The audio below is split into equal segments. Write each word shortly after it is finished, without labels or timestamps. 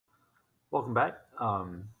Welcome back.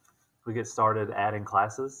 We get started adding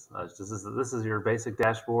classes. This is your basic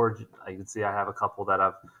dashboard. You can see I have a couple that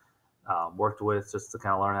I've worked with just to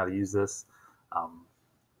kind of learn how to use this. A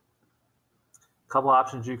couple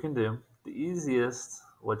options you can do. The easiest,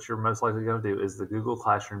 what you're most likely going to do, is the Google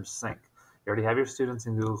Classroom sync. You already have your students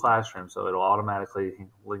in Google Classroom, so it'll automatically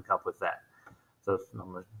link up with that. So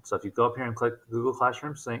if you go up here and click Google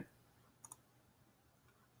Classroom sync,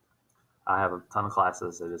 I have a ton of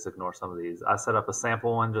classes, so just ignore some of these. I set up a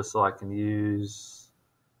sample one just so I can use,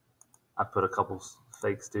 I put a couple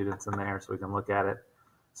fake students in there so we can look at it.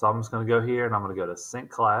 So I'm just going to go here and I'm going to go to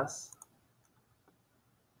sync class,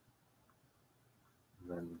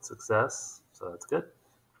 and then success, so that's good.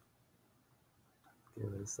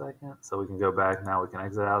 Give it a second so we can go back. Now we can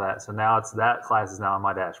exit out of that. So now that class is now on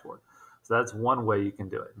my dashboard. So that's one way you can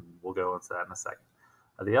do it, and we'll go into that in a second.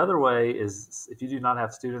 The other way is if you do not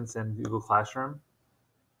have students in Google Classroom,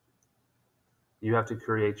 you have to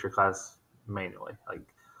create your class manually. Like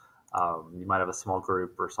you might have a small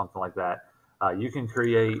group or something like that. You can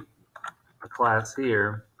create a class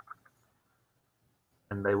here,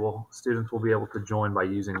 and students will be able to join by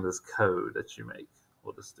using this code that you make.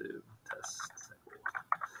 We'll just do test sample.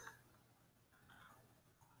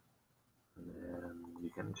 And then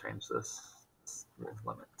you can change this. We'll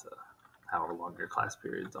limit to however long your class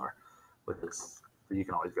periods are with this. But you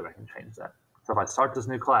can always go back and change that. So if I start this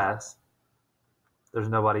new class, there's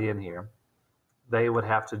nobody in here. They would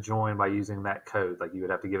have to join by using that code. Like you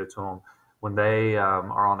would have to give it to them when they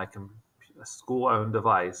are on a school-owned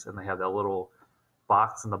device, and they have that little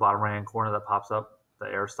box in the bottom right-hand corner that pops up, the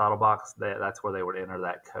Aristotle box. That's where they would enter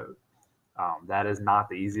that code. That is not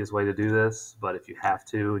the easiest way to do this, but if you have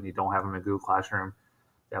to and you don't have them in Google Classroom,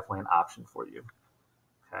 definitely an option for you.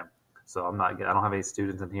 Okay. So I don't have any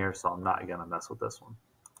students in here, so I'm not gonna mess with this one.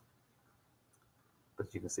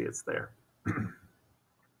 But you can see it's there.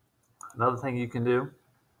 Another thing you can do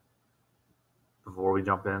before we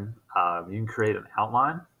jump in, you can create an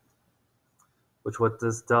outline, which what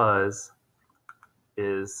this does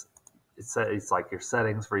is it's like your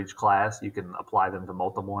settings for each class. You can apply them to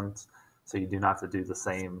multiple ones, so you do not have to do the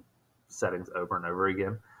same settings over and over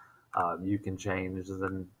again. You can change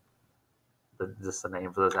just the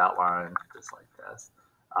name for this outline, just like this.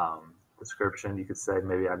 Description, you could say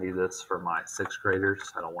maybe I need this for my 6th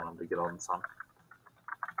graders. I don't want them to get on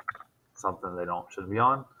something they shouldn't be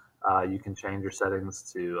on. You can change your settings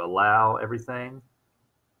to allow everything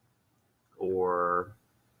or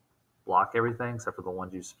block everything except for the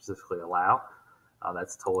ones you specifically allow.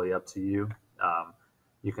 That's totally up to you.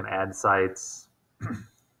 You can add sites.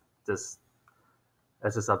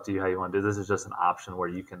 That's just up to you how you want to do this. Is just an option where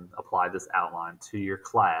you can apply this outline to your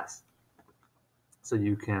class, so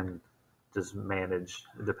you can just manage.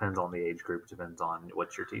 It depends on the age group, depends on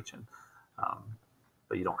what you're teaching,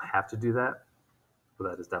 but you don't have to do that. But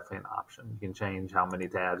that is definitely an option. You can change how many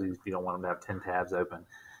tabs. If you don't want them to have 10 tabs open,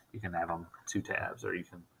 you can have them 2 tabs, or you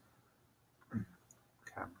can.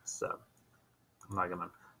 Okay, so I'm not gonna.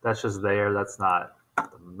 That's just there. That's not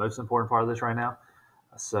the most important part of this right now.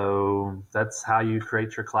 So that's how you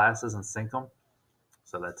create your classes and sync them.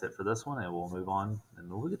 So that's it for this one, and we'll move on,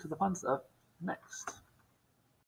 and we'll get to the fun stuff next.